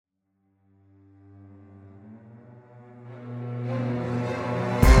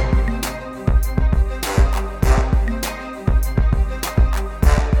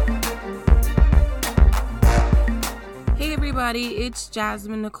everybody, it's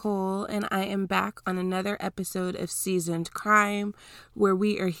Jasmine Nicole, and I am back on another episode of Seasoned Crime, where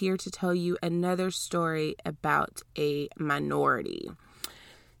we are here to tell you another story about a minority.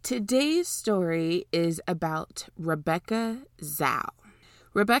 Today's story is about Rebecca Zhao.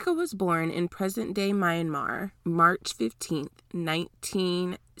 Rebecca was born in present-day Myanmar, March 15th,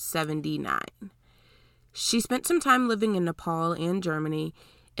 1979. She spent some time living in Nepal and Germany,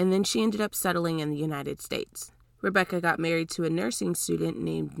 and then she ended up settling in the United States. Rebecca got married to a nursing student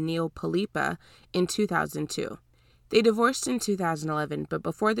named Neil Palipa in 2002. They divorced in 2011, but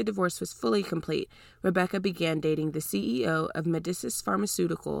before the divorce was fully complete, Rebecca began dating the CEO of Medicis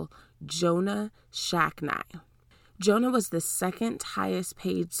Pharmaceutical, Jonah Shaknai. Jonah was the second highest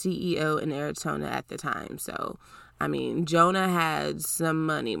paid CEO in Arizona at the time, so, Jonah had some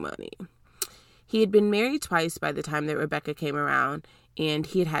money. He had been married twice by the time that Rebecca came around, and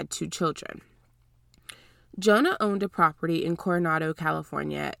he had had 2 children. Jonah owned a property in Coronado,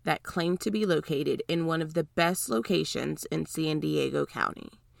 California that claimed to be located in one of the best locations in San Diego County.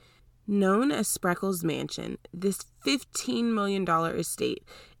 Known as Spreckles Mansion, this $15 million estate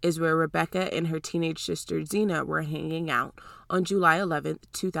is where Rebecca and her teenage sister Zena were hanging out on July 11,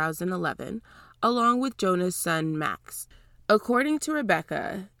 2011, along with Jonah's son Max. According to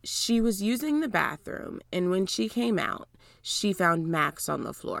Rebecca, she was using the bathroom, and when she came out, she found Max on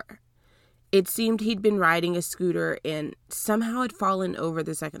the floor. It seemed he'd been riding a scooter and somehow had fallen over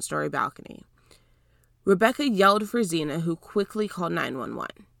the second-story balcony. Rebecca yelled for Zena, who quickly called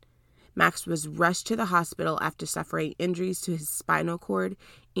 911. Max was rushed to the hospital after suffering injuries to his spinal cord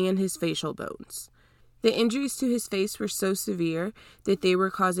and his facial bones. The injuries to his face were so severe that they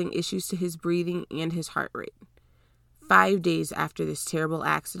were causing issues to his breathing and his heart rate. 5 days after this terrible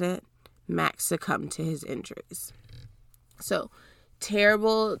accident, Max succumbed to his injuries. So,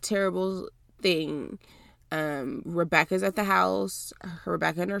 terrible thing. Rebecca's at the house,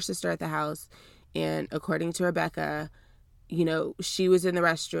 Rebecca and her sister at the house, and according to Rebecca, she was in the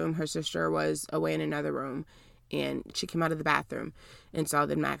restroom, her sister was away in another room, and she came out of the bathroom and saw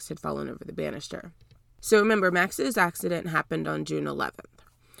that Max had fallen over the banister. So remember, Max's accident happened on June 11th.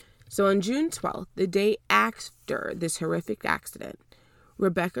 So on June 12th, the day after this horrific accident,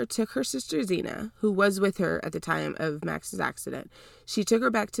 Rebecca took her sister Zena, who was with her at the time of Max's accident. She took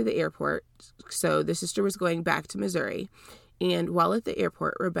her back to the airport, so the sister was going back to Missouri. And while at the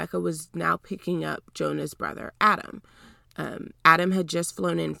airport, Rebecca was now picking up Jonah's brother, Adam. Adam had just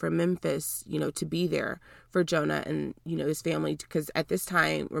flown in from Memphis, to be there for Jonah and, his family. Because at this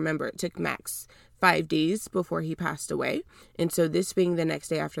time, remember, it took Max 5 days before he passed away. And so this being the next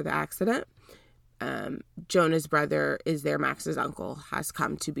day after the accident, Jonah's brother is there, Max's uncle, has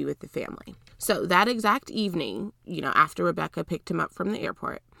come to be with the family. So that exact evening, after Rebecca picked him up from the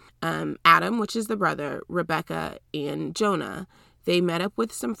airport, Adam, which is the brother, Rebecca, and Jonah, they met up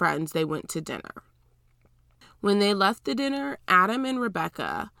with some friends. They went to dinner. When they left the dinner, Adam and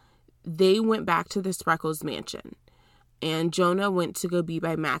Rebecca, they went back to the Spreckles Mansion, and Jonah went to go be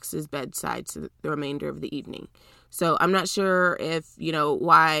by Max's bedside for the remainder of the evening. So I'm not sure if,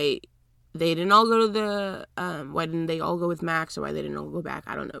 why they didn't all go to why didn't they all go with Max, or why they didn't all go back?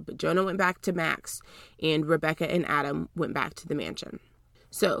 I don't know. But Jonah went back to Max, and Rebecca and Adam went back to the mansion.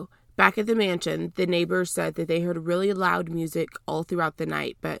 So back at the mansion, the neighbors said that they heard really loud music all throughout the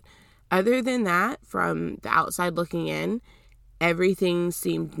night. But other than that, from the outside looking in, everything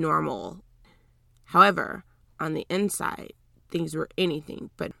seemed normal. However, on the inside, things were anything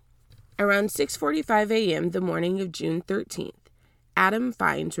but. Around 6:45 a.m. the morning of June 13th, Adam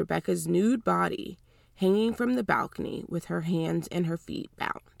finds Rebecca's nude body hanging from the balcony with her hands and her feet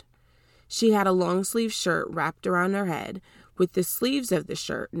bound. She had a long-sleeve shirt wrapped around her head with the sleeves of the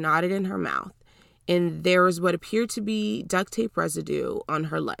shirt knotted in her mouth, and there was what appeared to be duct tape residue on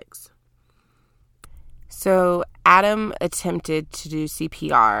her legs. So Adam attempted to do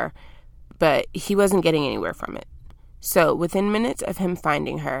CPR, but he wasn't getting anywhere from it. So within minutes of him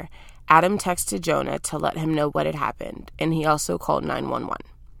finding her, Adam texted Jonah to let him know what had happened, and he also called 911.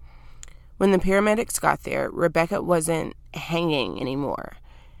 When the paramedics got there, Rebecca wasn't hanging anymore.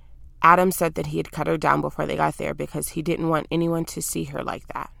 Adam said that he had cut her down before they got there because he didn't want anyone to see her like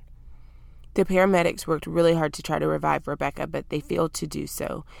that. The paramedics worked really hard to try to revive Rebecca, but they failed to do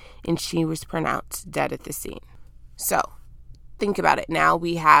so, and she was pronounced dead at the scene. So, think about it. Now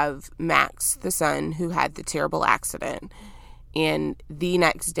we have Max, the son, who had the terrible accident. And the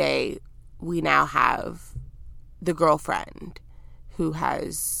next day, we now have the girlfriend who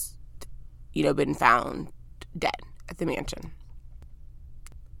has, been found dead at the mansion.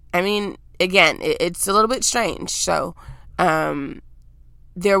 Again, it's a little bit strange. So,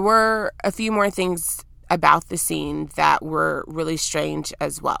 there were a few more things about the scene that were really strange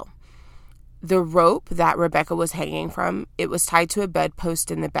as well. The rope that Rebecca was hanging from, it was tied to a bedpost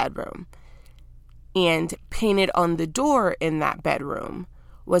in the bedroom. And painted on the door in that bedroom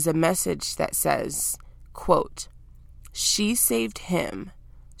was a message that says, quote, "She saved him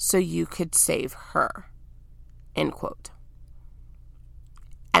so you could save her," end quote.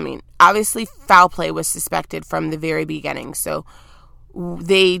 I mean, obviously foul play was suspected from the very beginning. So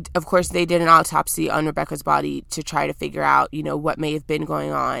they did an autopsy on Rebecca's body to try to figure out, what may have been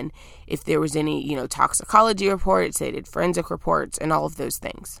going on. If there was any, toxicology reports, they did forensic reports and all of those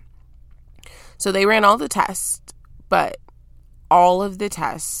things. So they ran all the tests, but all of the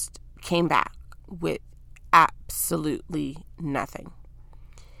tests came back with absolutely nothing.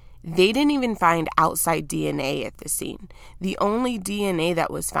 They didn't even find outside DNA at the scene. The only DNA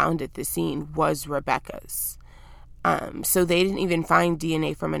that was found at the scene was Rebecca's. So they didn't even find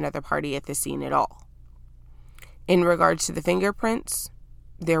DNA from another party at the scene at all. In regards to the fingerprints,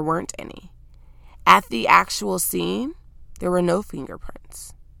 there weren't any. At the actual scene, there were no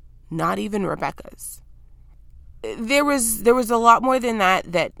fingerprints. Not even Rebecca's. There was a lot more than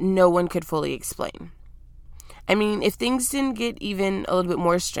that no one could fully explain. I mean, if things didn't get even a little bit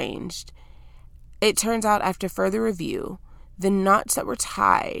more strange, it turns out after further review, the knots that were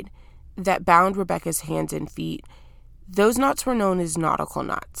tied that bound Rebecca's hands and feet, those knots were known as nautical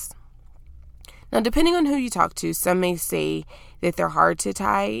knots. Now, depending on who you talk to, some may say that they're hard to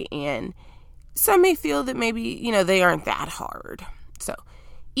tie, and some may feel that maybe, they aren't that hard. So,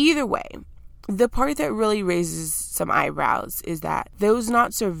 either way, the part that really raises some eyebrows is that those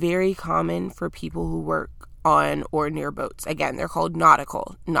knots are very common for people who work on or near boats. Again, they're called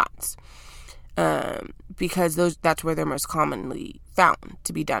nautical knots because that's where they're most commonly found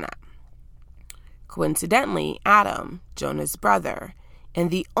to be done at. Coincidentally, Adam, Jonah's brother, and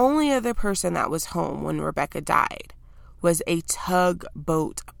the only other person that was home when Rebecca died was a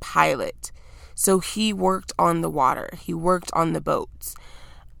tugboat pilot. So he worked on the water. He worked on the boats.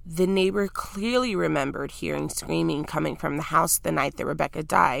 The neighbor clearly remembered hearing screaming coming from the house the night that Rebecca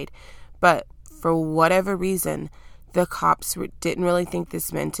died, but for whatever reason, the cops didn't really think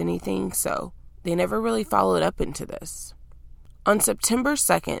this meant anything, so they never really followed up into this. On September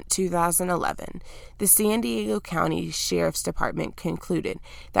 2nd, 2011, the San Diego County Sheriff's Department concluded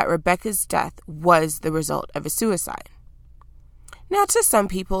that Rebecca's death was the result of a suicide. Now, to some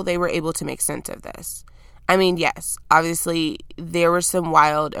people, they were able to make sense of this. I mean, yes, obviously, there were some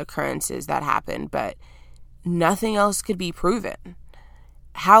wild occurrences that happened, but nothing else could be proven.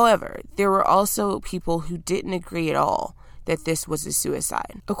 However, there were also people who didn't agree at all that this was a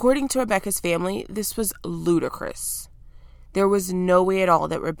suicide. According to Rebecca's family, this was ludicrous. There was no way at all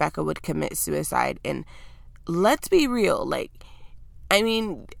that Rebecca would commit suicide. And let's be real,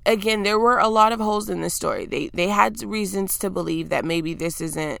 again, there were a lot of holes in this story. They had reasons to believe that maybe this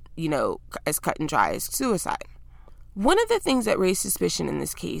isn't, as cut and dry as suicide. One of the things that raised suspicion in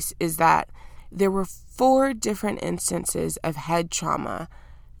this case is that there were 4 different instances of head trauma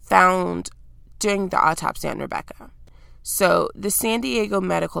found during the autopsy on Rebecca. So the San Diego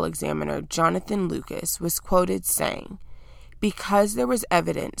medical examiner, Jonathan Lucas, was quoted saying, "Because there was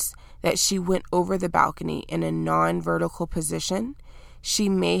evidence that she went over the balcony in a non-vertical position, she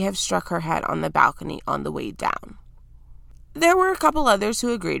may have struck her head on the balcony on the way down." There were a couple others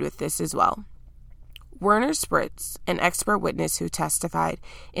who agreed with this as well. Werner Spritz, an expert witness who testified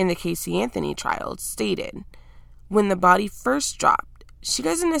in the Casey Anthony trial, stated, "When the body first dropped, she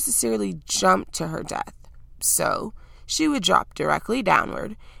doesn't necessarily jump to her death. So she would drop directly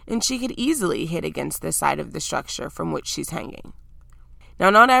downward, and she could easily hit against the side of the structure from which she's hanging."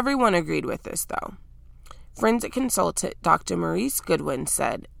 Now, not everyone agreed with this, though. Forensic consultant Dr. Maurice Goodwin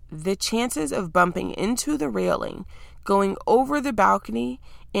said, "The chances of bumping into the railing, going over the balcony,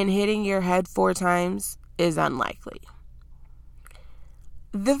 and hitting your head 4 times is unlikely."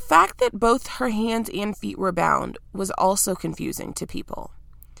 The fact that both her hands and feet were bound was also confusing to people.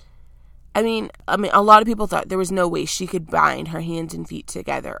 I mean, a lot of people thought there was no way she could bind her hands and feet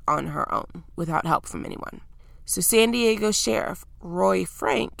together on her own without help from anyone. So San Diego Sheriff Roy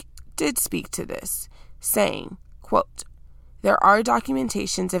Frank did speak to this, saying, quote, "There are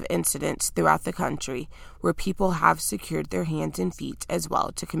documentations of incidents throughout the country where people have secured their hands and feet as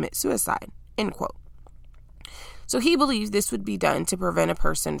well to commit suicide," end quote. So he believes this would be done to prevent a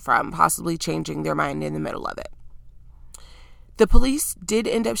person from possibly changing their mind in the middle of it. The police did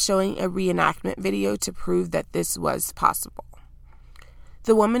end up showing a reenactment video to prove that this was possible.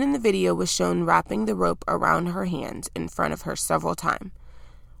 The woman in the video was shown wrapping the rope around her hands in front of her several times.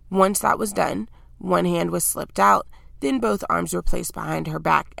 Once that was done, one hand was slipped out, Then both arms were placed behind her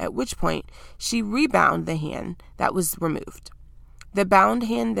back, at which point she rebound the hand that was removed. The bound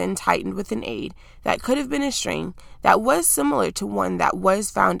hand then tightened with an aid that could have been a string that was similar to one that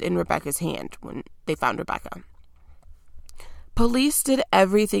was found in Rebecca's hand when they found Rebecca. Police did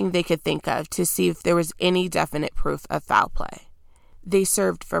everything they could think of to see if there was any definite proof of foul play. They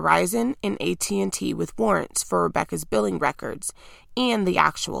served Verizon and AT&T with warrants for Rebecca's billing records and the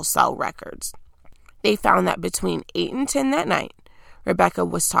actual cell records. They found that between 8 and 10 that night, Rebecca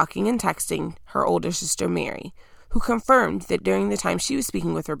was talking and texting her older sister Mary, who confirmed that during the time she was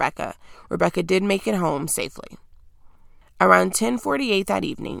speaking with Rebecca, Rebecca did make it home safely. Around 10:48 that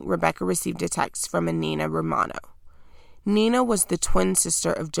evening, Rebecca received a text from a Nina Romano. Nina was the twin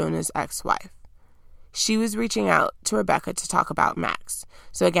sister of Jonah's ex-wife. She was reaching out to Rebecca to talk about Max.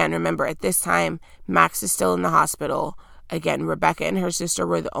 So again, remember, at this time, Max is still in the hospital. Again, Rebecca and her sister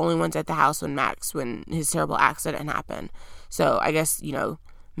were the only ones at the house when his terrible accident happened. So I guess,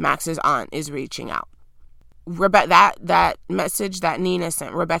 Max's aunt is reaching out. That message that Nina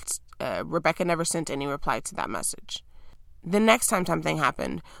sent, Rebecca never sent any reply to that message. The next time something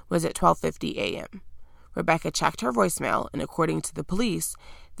happened was at 12:50 a.m. Rebecca checked her voicemail, and according to the police,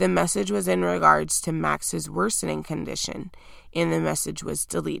 the message was in regards to Max's worsening condition, and the message was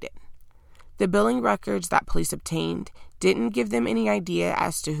deleted. The billing records that police obtained didn't give them any idea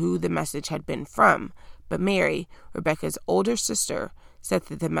as to who the message had been from, but Mary, Rebecca's older sister, said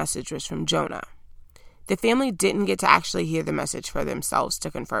that the message was from Jonah. The family didn't get to actually hear the message for themselves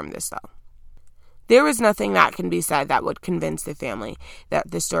to confirm this, though. There was nothing that can be said that would convince the family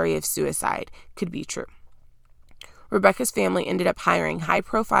that the story of suicide could be true. Rebecca's family ended up hiring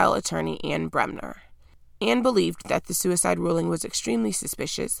high-profile attorney Anne Bremner. Anne believed that the suicide ruling was extremely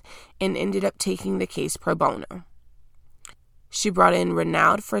suspicious and ended up taking the case pro bono. She brought in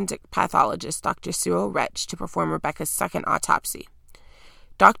renowned forensic pathologist Dr. Cyril Wetsch to perform Rebecca's second autopsy.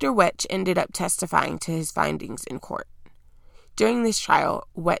 Dr. Wetsch ended up testifying to his findings in court. During this trial,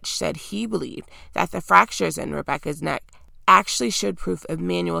 Wetsch said he believed that the fractures in Rebecca's neck actually showed proof of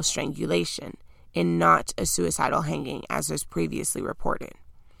manual strangulation and not a suicidal hanging as was previously reported.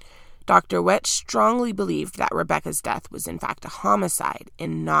 Dr. Wetsch strongly believed that Rebecca's death was in fact a homicide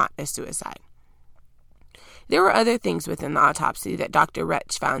and not a suicide. There were other things within the autopsy that Dr.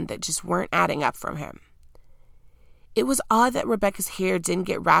 Wetsch found that just weren't adding up from him. It was odd that Rebecca's hair didn't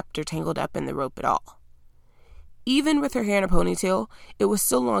get wrapped or tangled up in the rope at all. Even with her hair in a ponytail, it was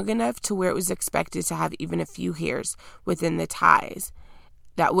still long enough to where it was expected to have even a few hairs within the ties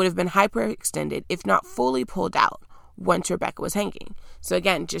that would have been hyperextended if not fully pulled out once Rebecca was hanging. So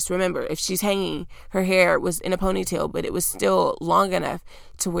again, just remember, if she's hanging, her hair was in a ponytail, but it was still long enough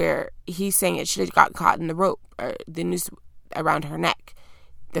to where he's saying it should have got caught in the rope or the noose around her neck.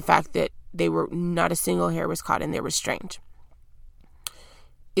 The fact that they were not a single hair was caught in there was strange.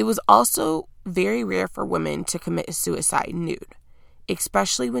 It was also very rare for women to commit suicide nude,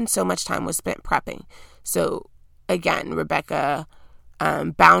 especially when so much time was spent prepping. So again, Rebecca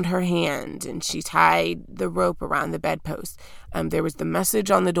bound her hand and she tied the rope around the bedpost. There was the message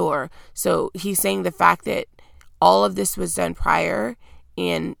on the door. So he's saying the fact that all of this was done prior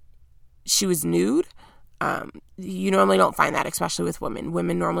and she was nude, you normally don't find that, especially with women.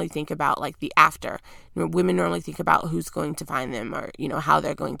 Women normally think about like the after. Women normally think about who's going to find them or, how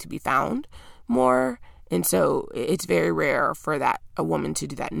they're going to be found more. And so it's very rare for a woman to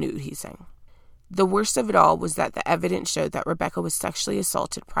do that nude, he's saying. The worst of it all was that the evidence showed that Rebecca was sexually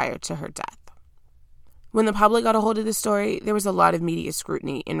assaulted prior to her death. When the public got a hold of the story, there was a lot of media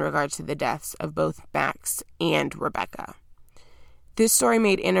scrutiny in regards to the deaths of both Max and Rebecca. This story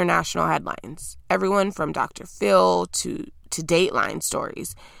made international headlines. Everyone from Dr. Phil to Dateline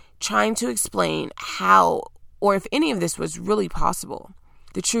stories trying to explain how or if any of this was really possible.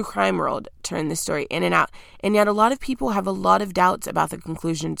 The true crime world turned this story in and out, and yet a lot of people have a lot of doubts about the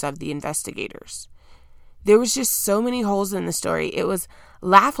conclusions of the investigators. There was just so many holes in the story, it was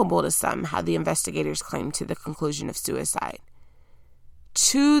laughable to some how the investigators claimed to the conclusion of suicide.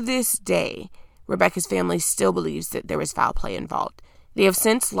 To this day, Rebecca's family still believes that there was foul play involved. They have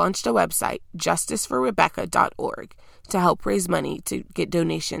since launched a website, justiceforrebecca.org, to help raise money to get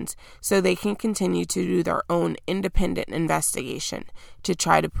donations so they can continue to do their own independent investigation to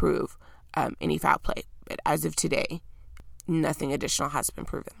try to prove any foul play. But as of today, nothing additional has been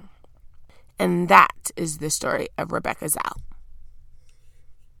proven. And that is the story of Rebecca Zhao.